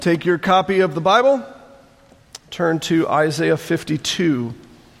Take your copy of the Bible, turn to Isaiah 52.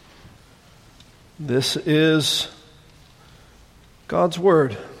 This is God's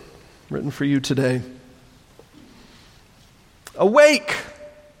word written for you today. Awake!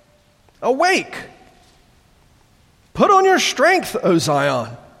 Awake! Put on your strength, O Zion.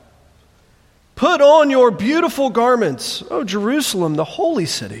 Put on your beautiful garments, O Jerusalem, the holy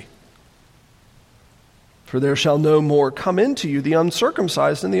city. For there shall no more come into you the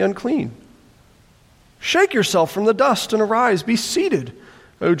uncircumcised and the unclean. Shake yourself from the dust and arise. Be seated,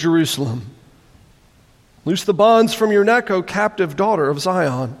 O Jerusalem. Loose the bonds from your neck, O captive daughter of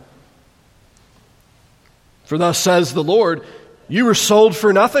Zion. For thus says the Lord, you were sold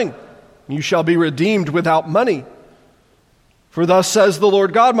for nothing. You shall be redeemed without money. For thus says the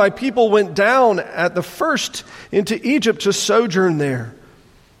Lord God, my people went down at the first into Egypt to sojourn there.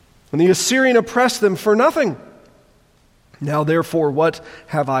 And the Assyrian oppressed them for nothing. Now therefore, what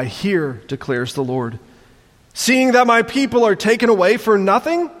have I here, declares the Lord? Seeing that my people are taken away for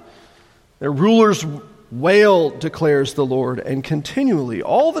nothing, their rulers wail, declares the Lord, and continually,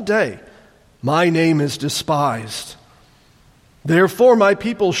 all the day, my name is despised. Therefore my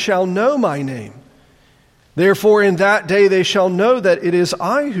people shall know my name. Therefore in that day they shall know that it is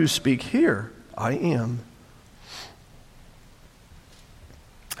I who speak. Here I am.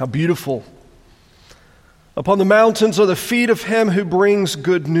 How beautiful. Upon the mountains are the feet of him who brings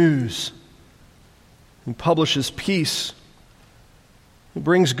good news, who publishes peace, who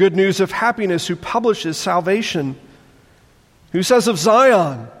brings good news of happiness, who publishes salvation, who says of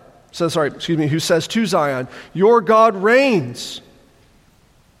Zion, who says to Zion, your God reigns.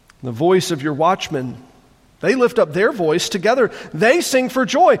 The voice of your watchmen, they lift up their voice together. They sing for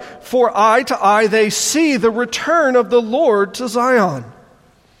joy, for eye to eye they see the return of the Lord to Zion.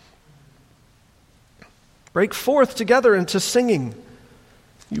 Break forth together into singing,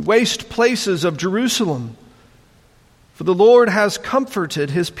 you waste places of Jerusalem. For the Lord has comforted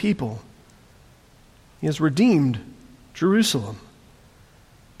his people. He has redeemed Jerusalem.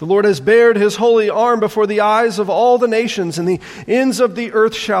 The Lord has bared his holy arm before the eyes of all the nations, and the ends of the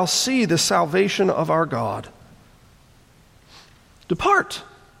earth shall see the salvation of our God. Depart.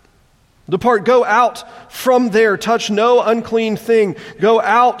 Depart, go out from there, touch no unclean thing. Go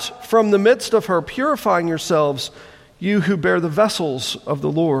out from the midst of her, purifying yourselves, you who bear the vessels of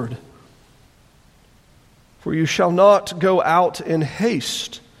the Lord. For you shall not go out in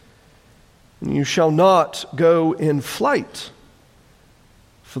haste, and you shall not go in flight,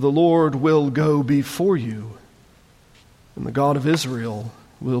 for the Lord will go before you, and the God of Israel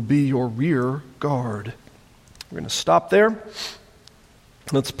will be your rear guard. We're going to stop there.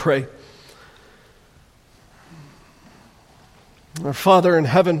 Let's pray. Our Father in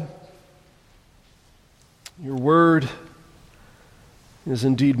heaven, your word is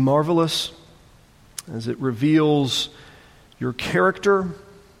indeed marvelous as it reveals your character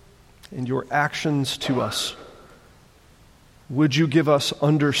and your actions to us. Would you give us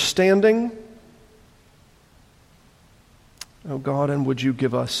understanding, O God, and would you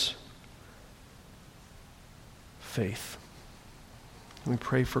give us faith? We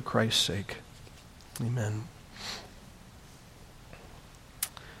pray for Christ's sake. Amen.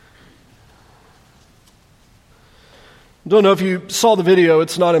 Don't know if you saw the video,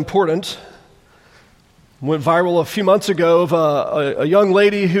 it's not important. Went viral a few months ago of a young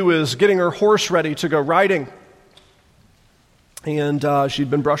lady who was getting her horse ready to go riding. And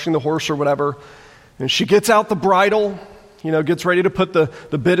she'd been brushing the horse or whatever. And she gets out the bridle, gets ready to put the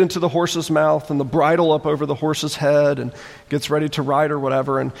bit into the horse's mouth and the bridle up over the horse's head and gets ready to ride or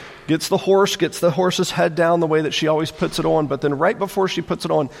whatever. And gets the horse's head down the way that she always puts it on. But then right before she puts it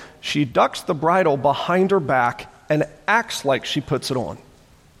on, she ducks the bridle behind her back and acts like she puts it on.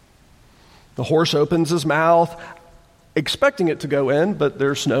 The horse opens his mouth, expecting it to go in, but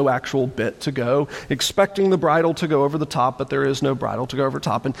there's no actual bit to go. Expecting the bridle to go over the top, but there is no bridle to go over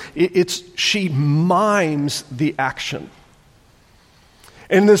top. And she mimes the action.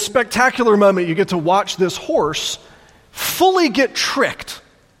 In this spectacular moment, you get to watch this horse fully get tricked.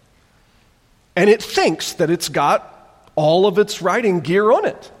 And it thinks that it's got all of its riding gear on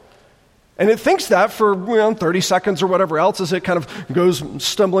it. And it thinks that for 30 seconds or whatever else as it kind of goes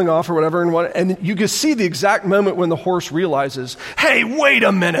stumbling off or whatever. And you can see the exact moment when the horse realizes, hey, wait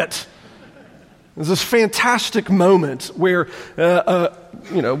a minute. There's this fantastic moment where,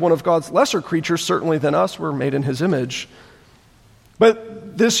 one of God's lesser creatures, certainly than us, we're made in his image.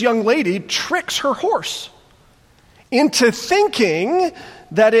 But this young lady tricks her horse into thinking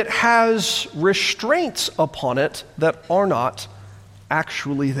that it has restraints upon it that are not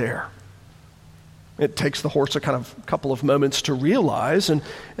actually there. It takes the horse a couple of moments to realize. And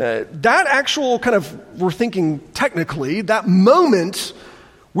that actual we're thinking technically, that moment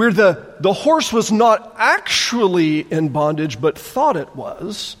where the horse was not actually in bondage but thought it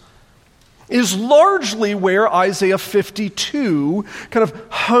was, is largely where Isaiah 52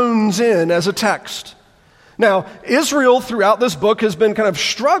 hones in as a text. Now, Israel throughout this book has been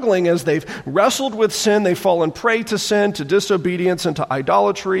struggling as they've wrestled with sin. They've fallen prey to sin, to disobedience, and to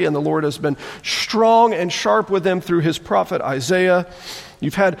idolatry, and the Lord has been strong and sharp with them through his prophet Isaiah.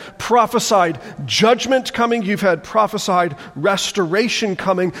 You've had prophesied judgment coming. You've had prophesied restoration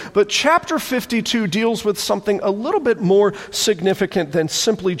coming. But chapter 52 deals with something a little bit more significant than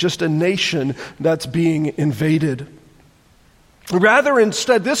simply just a nation that's being invaded. Rather,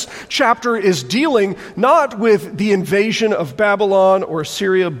 instead, this chapter is dealing not with the invasion of Babylon or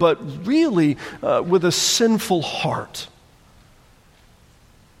Assyria, but really with a sinful heart.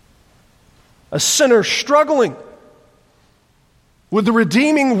 A sinner struggling with the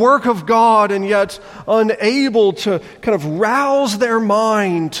redeeming work of God and yet unable to rouse their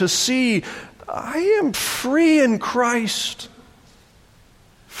mind to see, I am free in Christ,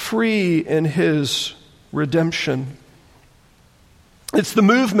 free in his redemption. It's the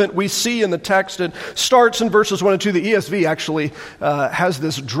movement we see in the text. It starts in verses 1 and 2. The ESV actually has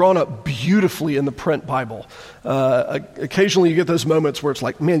this drawn up beautifully in the print Bible. Occasionally you get those moments where it's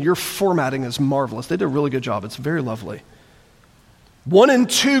like, man, your formatting is marvelous. They did a really good job. It's very lovely. 1 and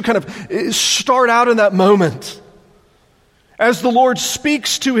 2 start out in that moment as the Lord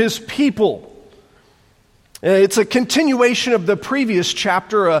speaks to his people. It's a continuation of the previous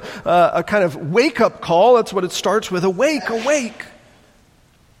chapter, a wake-up call. That's what it starts with, awake, awake.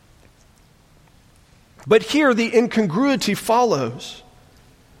 But here the incongruity follows.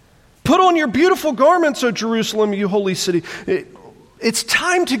 Put on your beautiful garments, O Jerusalem, you holy city. It's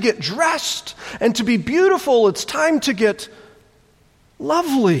time to get dressed and to be beautiful. It's time to get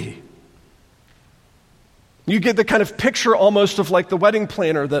lovely. You get the picture almost of like the wedding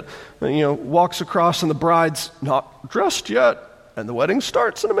planner that walks across and the bride's not dressed yet and the wedding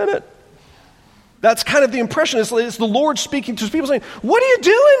starts in a minute. That's the impression. It's the Lord speaking to his people saying, what are you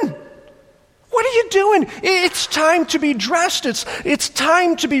doing? What are you doing? It's time to be dressed. It's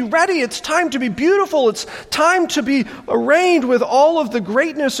time to be ready. It's time to be beautiful. It's time to be arrayed with all of the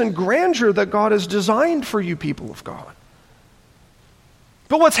greatness and grandeur that God has designed for you, people of God.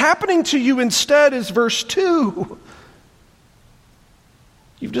 But what's happening to you instead is verse 2.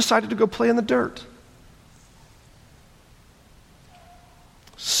 You've decided to go play in the dirt.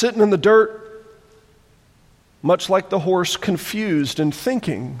 Sitting in the dirt, much like the horse, confused and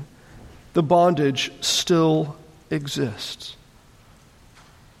thinking the bondage still exists.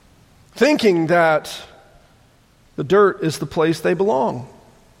 Thinking that the dirt is the place they belong.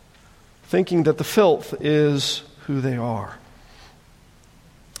 Thinking that the filth is who they are.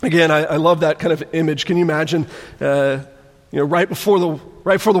 Again, I love that image. Can you imagine, right before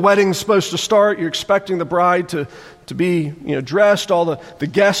the wedding's supposed to start, you're expecting the bride to be, dressed. All the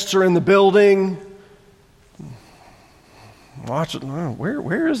guests are in the building. Watch it.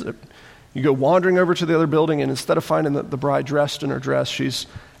 Where is it? You go wandering over to the other building, and instead of finding the bride dressed in her dress, she's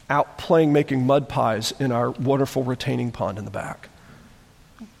out playing, making mud pies in our wonderful retaining pond in the back.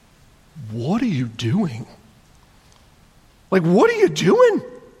 What are you doing? What are you doing?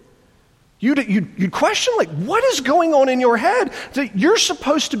 You'd question, what is going on in your head? That you're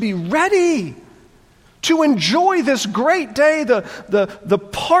supposed to be ready to enjoy this great day, the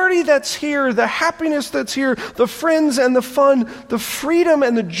party that's here, the happiness that's here, the friends and the fun, the freedom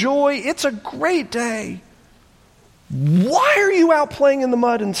and the joy. It's a great day. Why are you out playing in the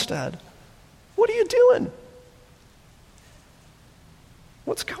mud instead? What are you doing?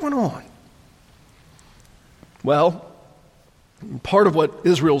 What's going on? Well, part of what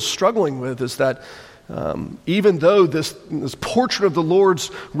Israel's struggling with is that even though this portrait of the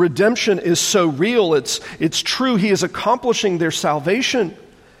Lord's redemption is so real, it's true, he is accomplishing their salvation.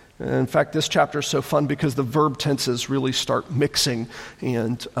 And in fact, this chapter is so fun because the verb tenses really start mixing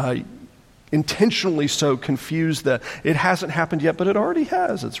and intentionally so confused that it hasn't happened yet, but it already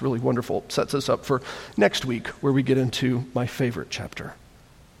has. It's really wonderful. It sets us up for next week where we get into my favorite chapter.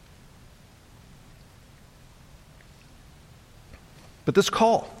 But this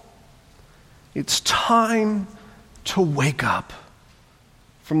call, it's time to wake up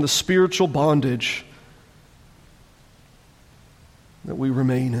from the spiritual bondage that we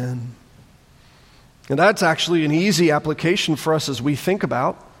remain in. And that's actually an easy application for us as we think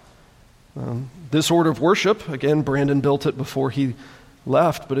about this order of worship. Again, Brandon built it before he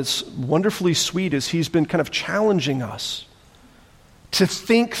left, but it's wonderfully sweet as he's been challenging us to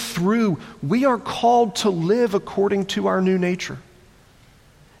think through. We are called to live according to our new nature.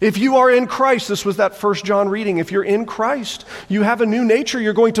 If you are in Christ, this was that 1 John reading, if you're in Christ, you have a new nature.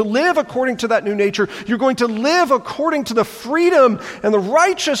 You're going to live according to that new nature. You're going to live according to the freedom and the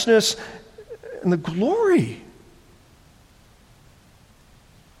righteousness and the glory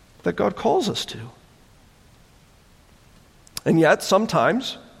that God calls us to. And yet,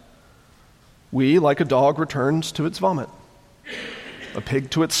 sometimes, we, like a dog, returns to its vomit. A pig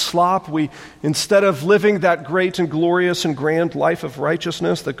to its slop. We, instead of living that great and glorious and grand life of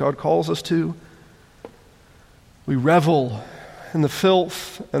righteousness that God calls us to, we revel in the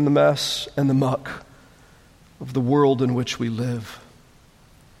filth and the mess and the muck of the world in which we live.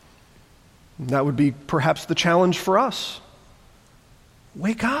 And that would be perhaps the challenge for us.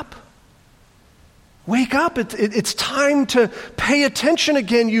 Wake up. Wake up. It's time to pay attention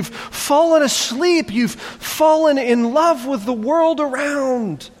again. You've fallen asleep. You've fallen in love with the world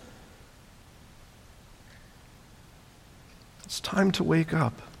around. It's time to wake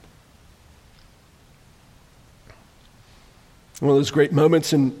up. One of those great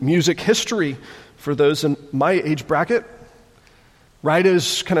moments in music history for those in my age bracket, right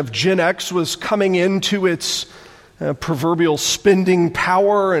as kind of Gen X was coming into its proverbial spending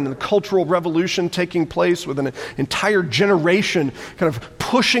power and the cultural revolution taking place with an entire generation kind of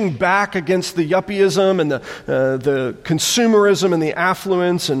pushing back against the yuppieism and the consumerism and the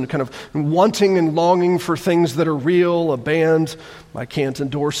affluence and kind of wanting and longing for things that are real. A band I can't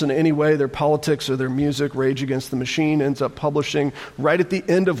endorse in any way their politics or their music, Rage Against the Machine, ends up publishing right at the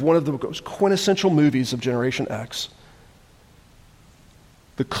end of one of the quintessential movies of Generation X.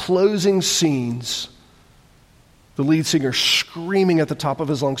 The closing scenes, the lead singer screaming at the top of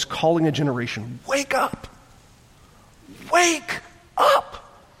his lungs, calling a generation, wake up! Wake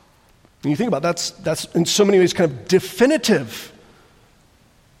up! And you think about that's in so many ways kind of definitive.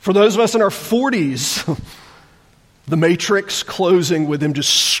 For those of us in our 40s, The Matrix closing with him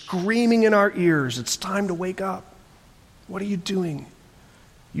just screaming in our ears, it's time to wake up. What are you doing?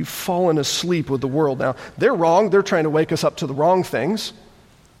 You've fallen asleep with the world. Now, they're wrong. They're trying to wake us up to the wrong things,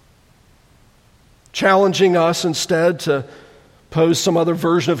 challenging us instead to pose some other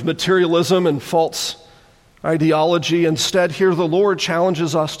version of materialism and false ideology. Instead, here the Lord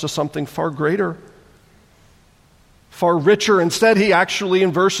challenges us to something far greater, far richer. Instead, he actually,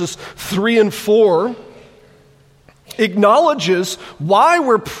 in verses 3 and 4, acknowledges why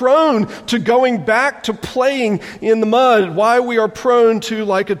we're prone to going back to playing in the mud, why we are prone to,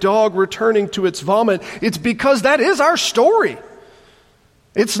 like a dog, returning to its vomit. It's because that is our story.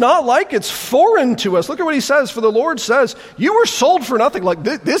 It's not like it's foreign to us. Look at what he says. For the Lord says, you were sold for nothing. Like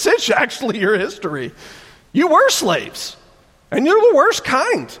this is actually your history. You were slaves, and you're the worst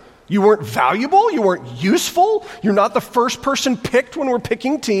kind. You weren't valuable. You weren't useful. You're not the first person picked when we're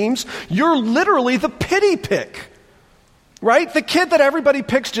picking teams. You're literally the pity pick, right? The kid that everybody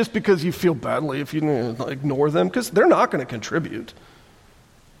picks just because you feel badly if you ignore them, because they're not going to contribute.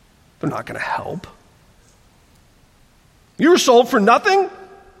 They're not going to help. You were sold for nothing.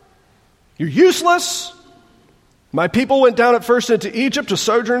 You're useless. My people went down at first into Egypt to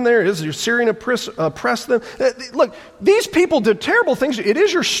sojourn there as the Assyrian oppressed them. Look, these people did terrible things. It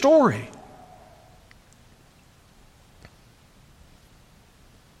is your story.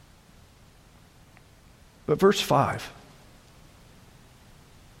 But verse 5.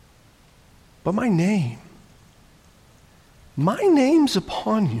 But my name's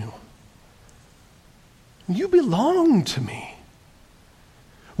upon you. You belong to me.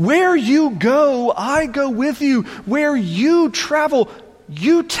 Where you go, I go with you. Where you travel,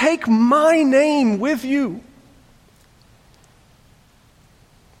 you take my name with you.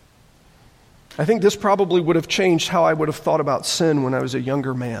 I think this probably would have changed how I would have thought about sin when I was a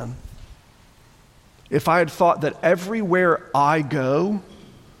younger man. If I had thought that everywhere I go,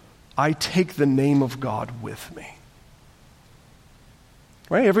 I take the name of God with me.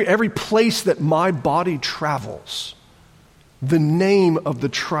 Right? Every place that my body travels, the name of the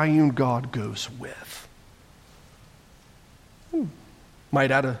triune God goes with. Might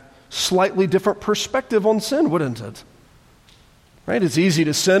add a slightly different perspective on sin, wouldn't it? Right? It's easy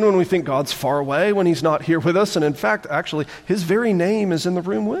to sin when we think God's far away, when he's not here with us. And in fact, actually, his very name is in the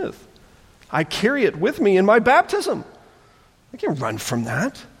room with. I carry it with me in my baptism. I can't run from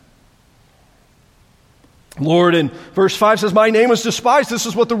that. Lord, in verse 5 says, my name was despised. This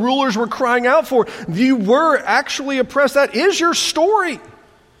is what the rulers were crying out for. You were actually oppressed. That is your story.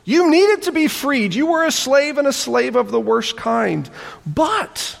 You needed to be freed. You were a slave and a slave of the worst kind.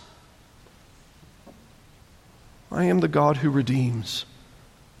 But I am the God who redeems.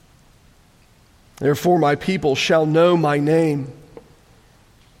 Therefore, my people shall know my name.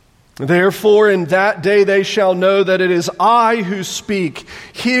 Therefore, in that day they shall know that it is I who speak.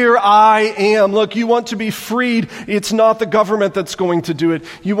 Here I am. Look, you want to be freed. It's not the government that's going to do it.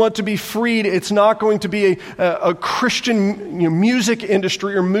 You want to be freed. It's not going to be a Christian music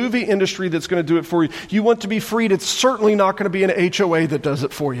industry or movie industry that's going to do it for you. You want to be freed. It's certainly not going to be an HOA that does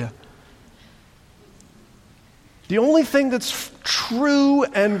it for you. The only thing that's true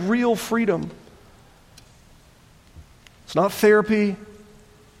and real freedom, it's not therapy.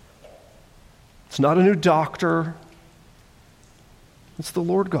 It's not a new doctor. It's the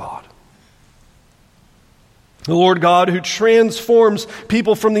Lord God. The Lord God who transforms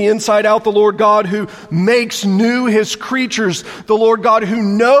people from the inside out. The Lord God who makes new his creatures. The Lord God who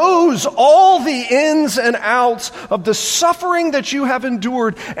knows all the ins and outs of the suffering that you have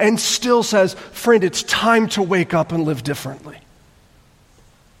endured and still says, friend, it's time to wake up and live differently.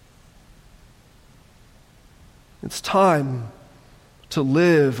 It's time to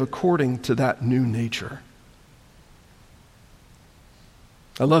live according to that new nature.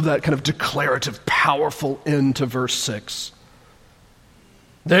 I love that kind of declarative, powerful end to verse 6.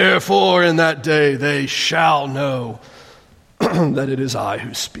 Therefore, in that day they shall know that it is I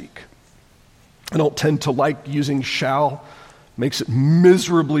who speak. I don't tend to like using shall. Makes it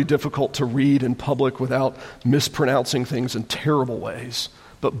miserably difficult to read in public without mispronouncing things in terrible ways.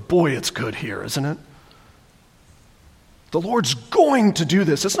 But boy, it's good here, isn't it? The Lord's going to do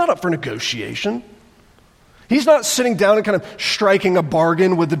this. It's not up for negotiation. He's not sitting down and kind of striking a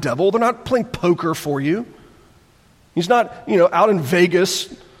bargain with the devil. They're not playing poker for you. He's not, out in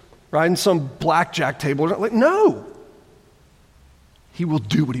Vegas riding some blackjack table. No. He will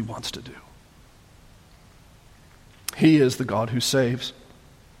do what he wants to do. He is the God who saves.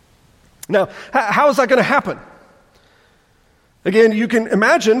 Now, how is that going to happen? Again, you can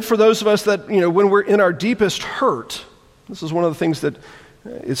imagine for those of us that, when we're in our deepest hurt, this is one of the things that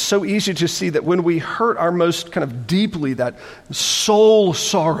is so easy to see, that when we hurt our most kind of deeply, that soul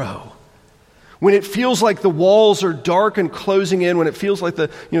sorrow, when it feels like the walls are dark and closing in, when it feels like the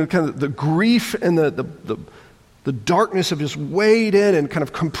kind of the grief and the darkness have just weighed in and kind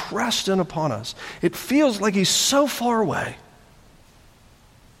of compressed in upon us, it feels like he's so far away.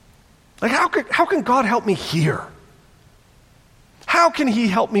 Like how can God help me here? How can he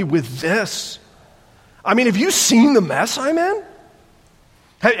help me with this? I mean, have you seen the mess I'm in?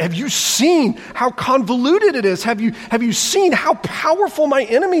 Have you seen how convoluted it is? Have you seen how powerful my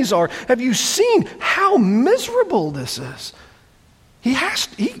enemies are? Have you seen how miserable this is?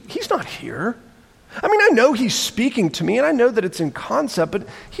 He's not here. I mean, I know he's speaking to me, and I know that it's in concept, but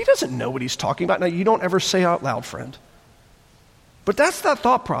he doesn't know what he's talking about. Now, you don't ever say out loud, friend. But that's that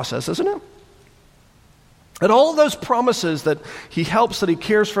thought process, isn't it? And all of those promises that he helps, that he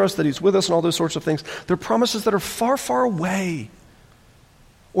cares for us, that he's with us, and all those sorts of things, they're promises that are far, far away.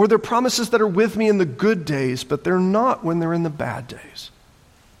 Or they're promises that are with me in the good days, but they're not when they're in the bad days.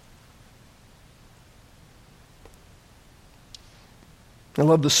 I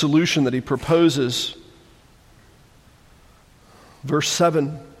love the solution that he proposes. Verse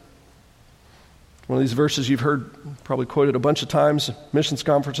 7. One of these verses you've heard probably quoted a bunch of times. Missions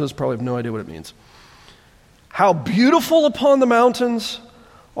conferences probably have no idea what it means. How beautiful upon the mountains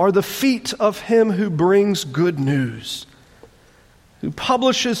are the feet of him who brings good news, who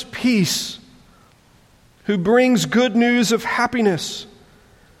publishes peace, who brings good news of happiness,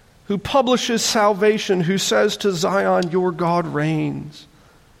 who publishes salvation, who says to Zion, your God reigns.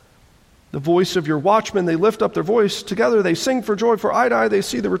 The voice of your watchmen, they lift up their voice. Together they sing for joy, for eye to eye they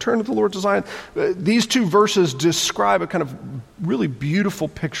see the return of the Lord to Zion. These two verses describe a kind of really beautiful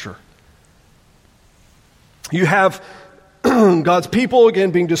picture. You have God's people,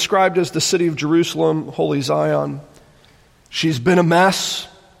 again, being described as the city of Jerusalem, holy Zion. She's been a mess.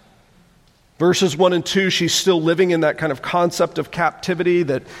 Verses 1 and 2, she's still living in that kind of concept of captivity,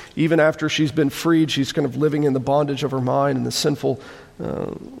 that even after she's been freed, she's kind of living in the bondage of her mind and the sinful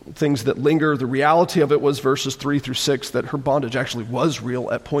things that linger. The reality of it was, verses 3 through 6, that her bondage actually was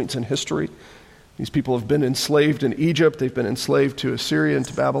real at points in history. These people have been enslaved in Egypt. They've been enslaved to Assyria and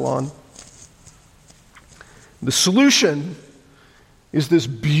to Babylon. The solution is this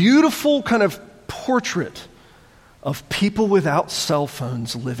beautiful kind of portrait of people without cell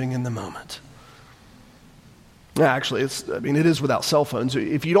phones living in the moment. Actually, it is without cell phones.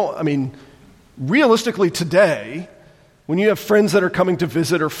 If you don't, realistically today, when you have friends that are coming to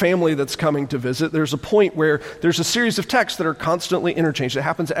visit or family that's coming to visit, there's a point where there's a series of texts that are constantly interchanged. It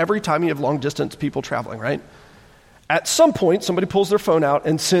happens every time you have long distance people traveling, right? At some point, somebody pulls their phone out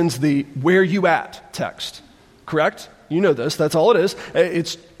and sends the "where you at" text. Correct? You know this. That's all it is.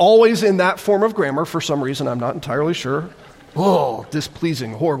 It's always in that form of grammar for some reason. I'm not entirely sure Oh,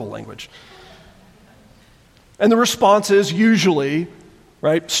 displeasing, horrible language. And the response is usually,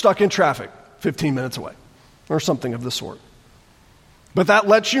 right, stuck in traffic, 15 minutes away, or something of the sort. But that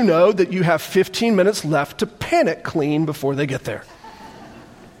lets you know that you have 15 minutes left to panic clean before they get there.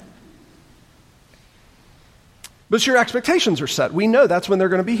 But your expectations are set. We know that's when they're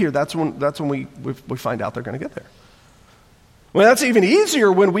going to be here. That's when we find out they're going to get there. Well, that's even easier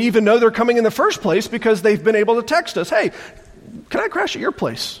when we even know they're coming in the first place because they've been able to text us, hey, can I crash at your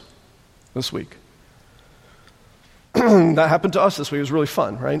place this week? That happened to us this week. It was really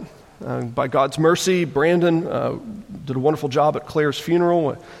fun, right? By God's mercy, Brandon did a wonderful job at Claire's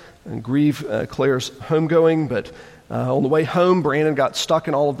funeral and grieve Claire's homegoing. But on the way home, Brandon got stuck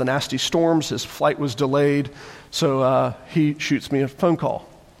in all of the nasty storms. His flight was delayed. So he shoots me a phone call.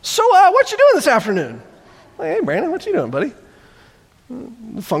 So what you doing this afternoon? Like, hey, Brandon, what you doing, buddy?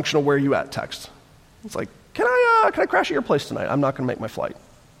 The functional where you at text. It's like, can I crash at your place tonight? I'm not going to make my flight.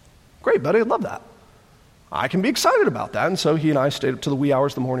 Great, buddy. I'd love that. I can be excited about that. And so he and I stayed up to the wee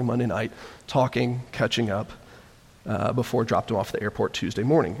hours of the morning Monday night, talking, catching up, before I dropped him off at the airport Tuesday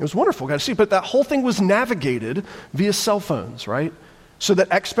morning. It was wonderful, got to see. But that whole thing was navigated via cell phones, right? So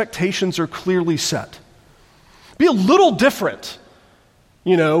that expectations are clearly set. Be a little different,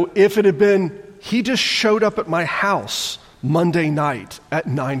 if it had been, he just showed up at my house Monday night at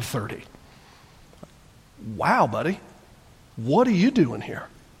 9:30. Wow, buddy. What are you doing here?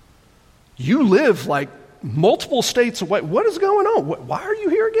 You live like multiple states away. What is going on? Why are you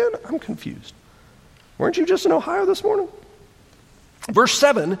here again? I'm confused. Weren't you just in Ohio this morning? Verse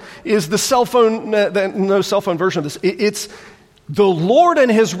 7 is the cell phone, no cell phone version of this. It's the Lord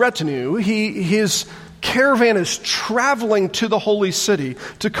and his retinue. His caravan is traveling to the holy city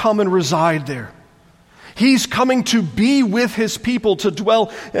to come and reside there. He's coming to be with his people, to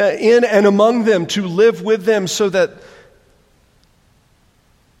dwell in and among them, to live with them so that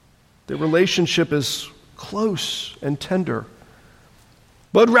the relationship is close and tender.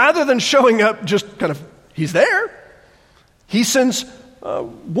 But rather than showing up just kind of, he's there, he sends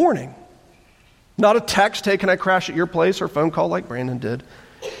warning. Not a text, hey, can I crash at your place, or phone call like Brandon did.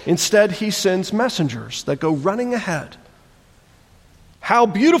 Instead, he sends messengers that go running ahead. How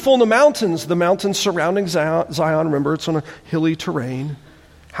beautiful in the mountains surrounding Zion. Remember, it's on a hilly terrain.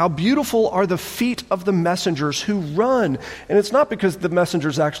 How beautiful are the feet of the messengers who run. And it's not because the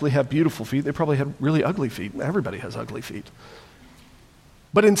messengers actually have beautiful feet. They probably have really ugly feet. Everybody has ugly feet.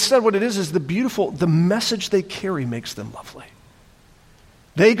 But instead what it is the message they carry makes them lovely.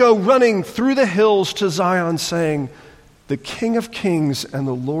 They go running through the hills to Zion saying, the King of Kings and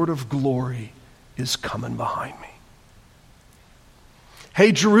the Lord of Glory is coming behind me.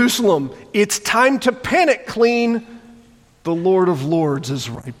 Hey, Jerusalem, it's time to panic clean. The Lord of Lords is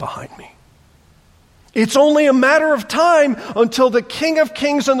right behind me. It's only a matter of time until the King of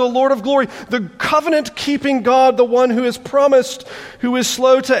Kings and the Lord of Glory, the covenant-keeping God, the one who is promised, who is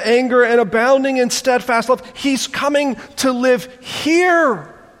slow to anger and abounding in steadfast love, he's coming to live here.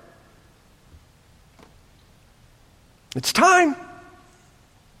 It's time.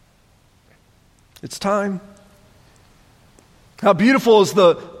 It's time. How beautiful is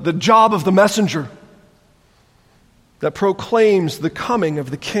the job of the messenger that proclaims the coming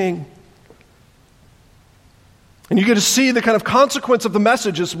of the King. And you get to see the kind of consequence of the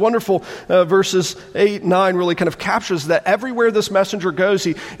message. It's wonderful. Verses 8, 9 really kind of captures that everywhere this messenger goes,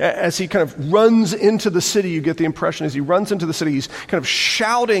 as he kind of runs into the city, you get the impression as he runs into the city, he's kind of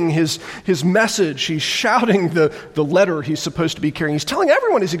shouting his message. He's shouting the letter he's supposed to be carrying. He's telling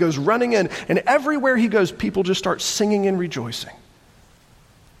everyone as he goes running in. And everywhere he goes, people just start singing and rejoicing.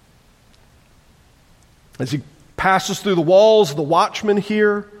 As he passes through the walls, the watchmen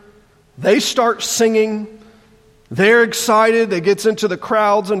hear. They start singing. They're excited. They get into the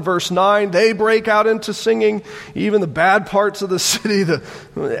crowds in verse 9. They break out into singing. Even the bad parts of the city,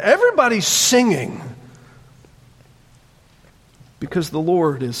 everybody's singing because the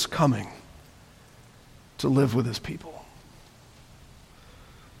Lord is coming to live with his people.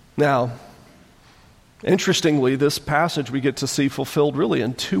 Now, interestingly, this passage we get to see fulfilled really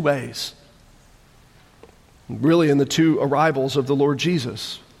in two ways. Really in the two arrivals of the Lord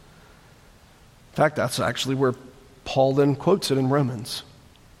Jesus. In fact, that's actually where Paul then quotes it in Romans.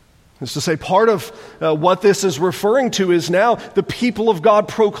 It's to say part of what this is referring to is now the people of God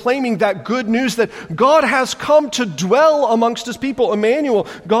proclaiming that good news that God has come to dwell amongst his people. Emmanuel,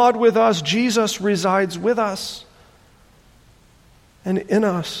 God with us, Jesus resides with us and in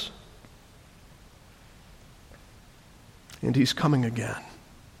us. And he's coming again.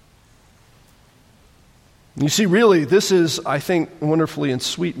 You see, really, this is, I think, wonderfully and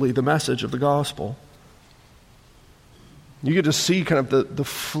sweetly the message of the gospel. You get to see kind of the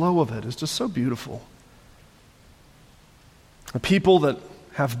flow of it. It's just so beautiful. A people that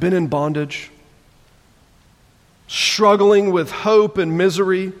have been in bondage, struggling with hope and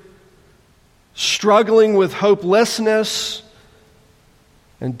misery, struggling with hopelessness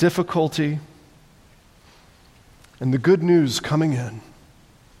and difficulty, and the good news coming in.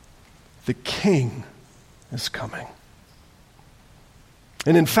 The King is coming.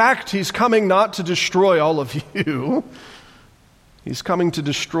 And in fact, he's coming not to destroy all of you. He's coming to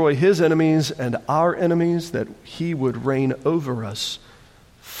destroy his enemies and our enemies, that he would reign over us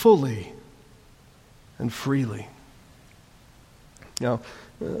fully and freely. Now,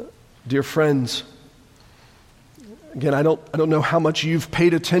 dear friends, again, I don't know how much you've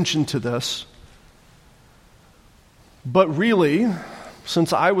paid attention to this, but really,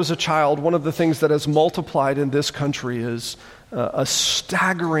 since I was a child, one of the things that has multiplied in this country is a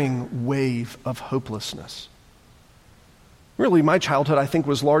staggering wave of hopelessness. Really, my childhood, I think,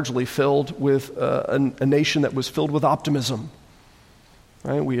 was largely filled with a nation that was filled with optimism.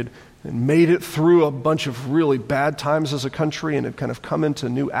 Right? We had made it through a bunch of really bad times as a country and had kind of come into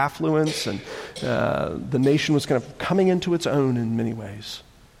new affluence, and the nation was kind of coming into its own in many ways.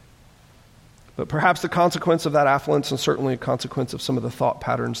 But perhaps the consequence of that affluence, and certainly a consequence of some of the thought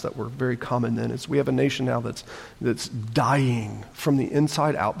patterns that were very common then, is we have a nation now that's dying from the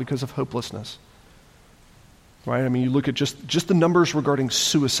inside out because of hopelessness. Right? I mean, you look at just the numbers regarding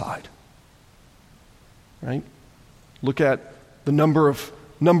suicide. Right? Look at the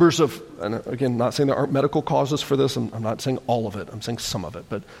numbers of, and again, not saying there aren't medical causes for this. I'm not saying all of it. I'm saying some of it.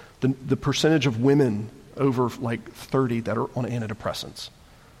 But the percentage of women over like 30 that are on antidepressants,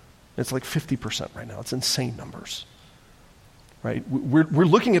 it's like 50% right now. It's insane numbers. Right? We're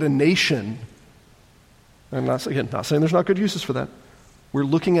looking at a nation. I'm not saying there's not good uses for that. We're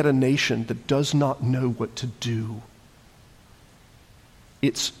looking at a nation that does not know what to do.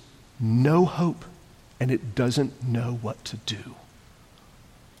 It's no hope, and it doesn't know what to do.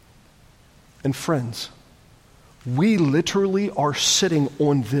 And friends, we literally are sitting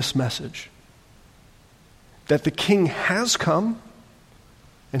on this message that the King has come,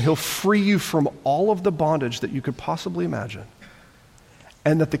 and he'll free you from all of the bondage that you could possibly imagine,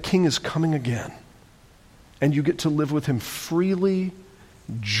 and that the King is coming again, and you get to live with him freely,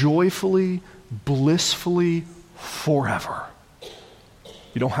 joyfully, blissfully, forever.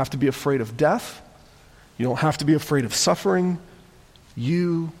 You don't have to be afraid of death. You don't have to be afraid of suffering.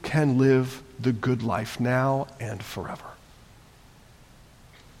 You can live the good life now and forever.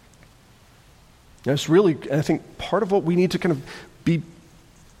 That's really, I think, part of what we need to kind of be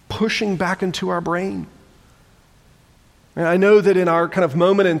pushing back into our brain. And I know that in our kind of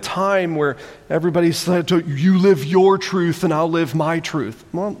moment in time where everybody's said, you live your truth and I'll live my truth.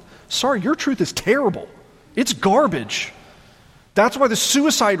 Well, sorry, your truth is terrible. It's garbage. That's why the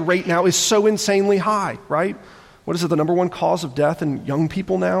suicide rate now is so insanely high, right? What is it, the number one cause of death in young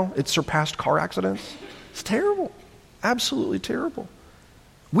people now? It's surpassed car accidents. It's terrible. Absolutely terrible.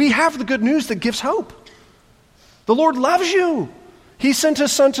 We have the good news that gives hope. The Lord loves you. He sent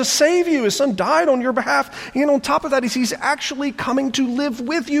his son to save you. His son died on your behalf. And on top of that, he's actually coming to live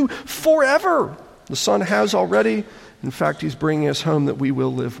with you forever. The son has already. In fact, he's bringing us home that we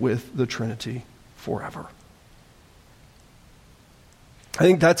will live with the Trinity forever. I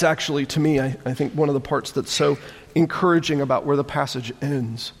think that's actually, to me, I think one of the parts that's so encouraging about where the passage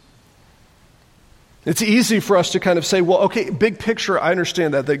ends. It's easy for us to kind of say, well, okay, big picture, I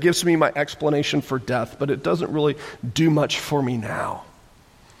understand that. That gives me my explanation for death, but it doesn't really do much for me now.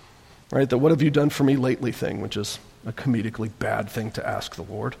 Right? The what have you done for me lately thing, which is a comedically bad thing to ask the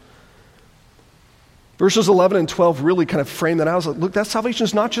Lord. Verses 11 and 12 really kind of frame that out as, look, that salvation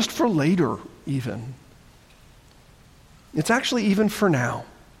is not just for later even. It's actually even for now.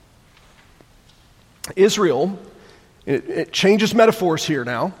 Israel, it changes metaphors here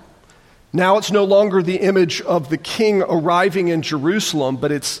now. Now it's no longer the image of the king arriving in Jerusalem,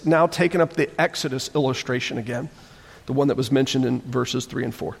 but it's now taken up the Exodus illustration again, the one that was mentioned in verses 3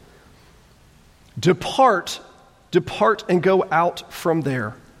 and 4. Depart and go out from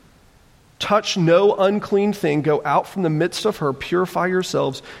there. Touch no unclean thing. Go out from the midst of her. Purify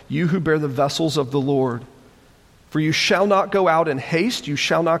yourselves, you who bear the vessels of the Lord. For you shall not go out in haste. You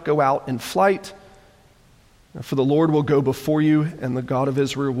shall not go out in flight. For the Lord will go before you, and the God of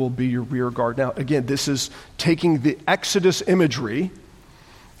Israel will be your rear guard. Now, again, this is taking the Exodus imagery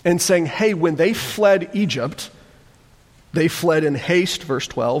and saying, hey, when they fled Egypt, they fled in haste, verse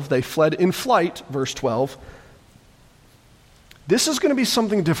 12. They fled in flight, verse 12. This is going to be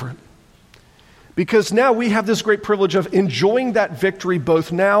something different. Because now we have this great privilege of enjoying that victory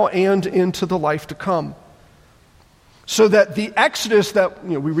both now and into the life to come. So that the Exodus that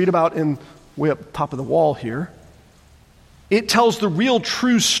we read about in way up top of the wall here, it tells the real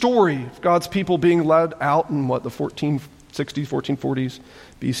true story of God's people being led out in the 1460s, 1440s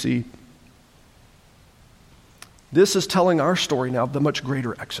BC. This is telling our story now of the much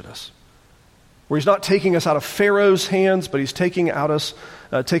greater Exodus, where he's not taking us out of Pharaoh's hands, but he's taking us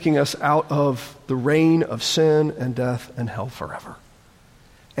out of the reign of sin and death and hell forever.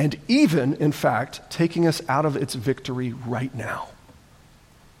 And even, in fact, taking us out of its victory right now.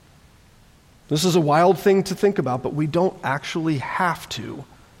 This is a wild thing to think about, but we don't actually have to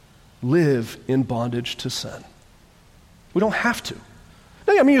live in bondage to sin. We don't have to.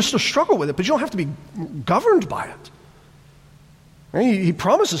 I mean, you still struggle with it, but you don't have to be governed by it. Right? He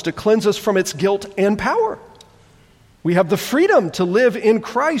promises to cleanse us from its guilt and power. We have the freedom to live in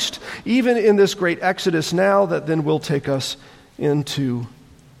Christ, even in this great exodus now that then will take us into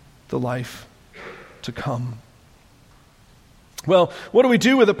the life to come. Well, what do we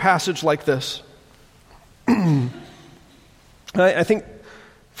do with a passage like this? I think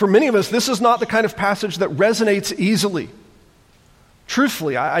for many of us, this is not the kind of passage that resonates easily.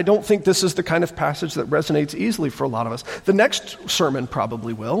 Truthfully, I don't think this is the kind of passage that resonates easily for a lot of us. The next sermon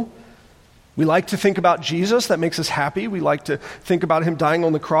probably will. We like to think about Jesus. That makes us happy. We like to think about him dying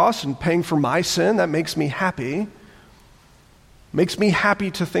on the cross and paying for my sin. That makes me happy. Makes me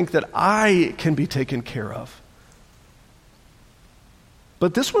happy to think that I can be taken care of.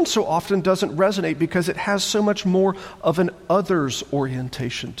 But this one so often doesn't resonate because it has so much more of an others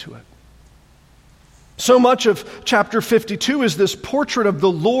orientation to it. So much of chapter 52 is this portrait of the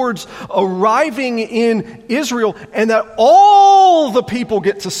Lord's arriving in Israel and that all the people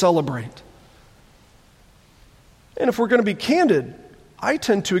get to celebrate. And if we're going to be candid, I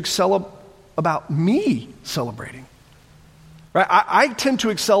tend to excel about me celebrating. Right? I tend to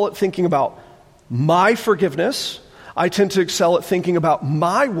excel at thinking about my forgiveness. I tend to excel at thinking about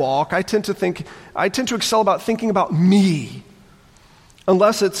my walk. I tend to excel about thinking about me.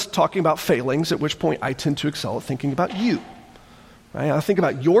 Unless it's talking about failings, at which point I tend to excel at thinking about you. Right? I think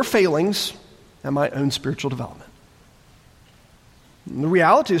about your failings and my own spiritual development. And the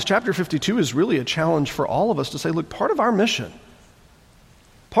reality is chapter 52 is really a challenge for all of us to say, look, part of our mission,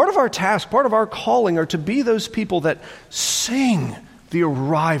 part of our task, part of our calling are to be those people that sing the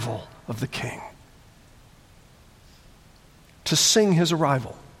arrival of the King. To sing his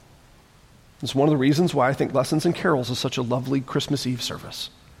arrival. It's one of the reasons why I think Lessons and Carols is such a lovely Christmas Eve service.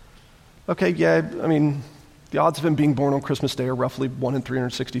 Okay, yeah, I mean, the odds of him being born on Christmas Day are roughly 1 in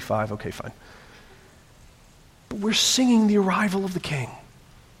 365. Okay, fine. But we're singing the arrival of the King.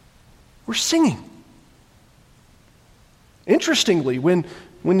 We're singing. Interestingly,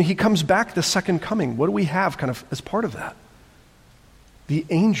 when he comes back the second coming, what do we have kind of as part of that? The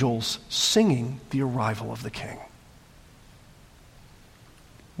angels singing the arrival of the King.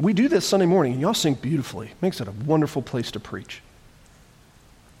 We do this Sunday morning, and y'all sing beautifully. It makes it a wonderful place to preach.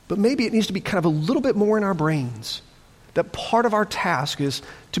 But maybe it needs to be kind of a little bit more in our brains. That part of our task is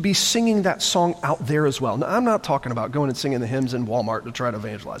to be singing that song out there as well. Now, I'm not talking about going and singing the hymns in Walmart to try to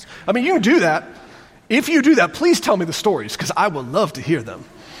evangelize. I mean, you can do that. If you do that, please tell me the stories, because I would love to hear them.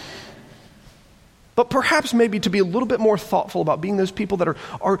 But perhaps maybe to be a little bit more thoughtful about being those people that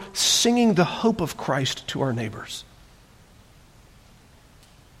are singing the hope of Christ to our neighbors.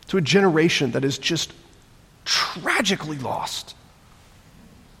 To a generation that is just tragically lost,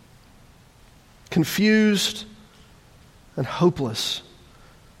 confused, and hopeless.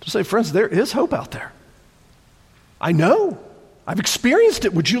 To say, friends, there is hope out there. I know. I've experienced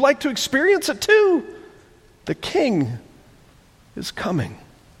it. Would you like to experience it too? The King is coming,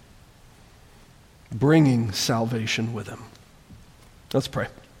 bringing salvation with him. Let's pray.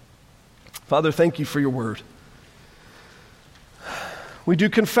 Father, thank you for your word. We do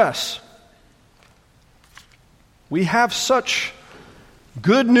confess we have such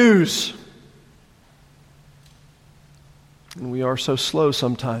good news, and we are so slow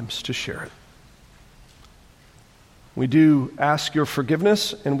sometimes to share it. We do ask your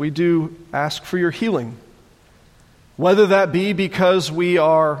forgiveness, and we do ask for your healing, whether that be because we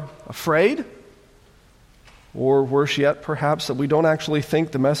are afraid, or worse yet, perhaps that we don't actually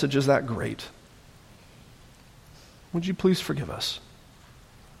think the message is that great. Would you please forgive us?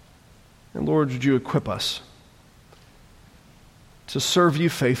 And Lord, would you equip us to serve you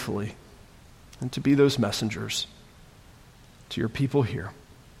faithfully and to be those messengers to your people here.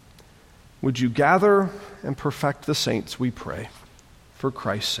 Would you gather and perfect the saints, we pray, for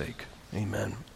Christ's sake. Amen.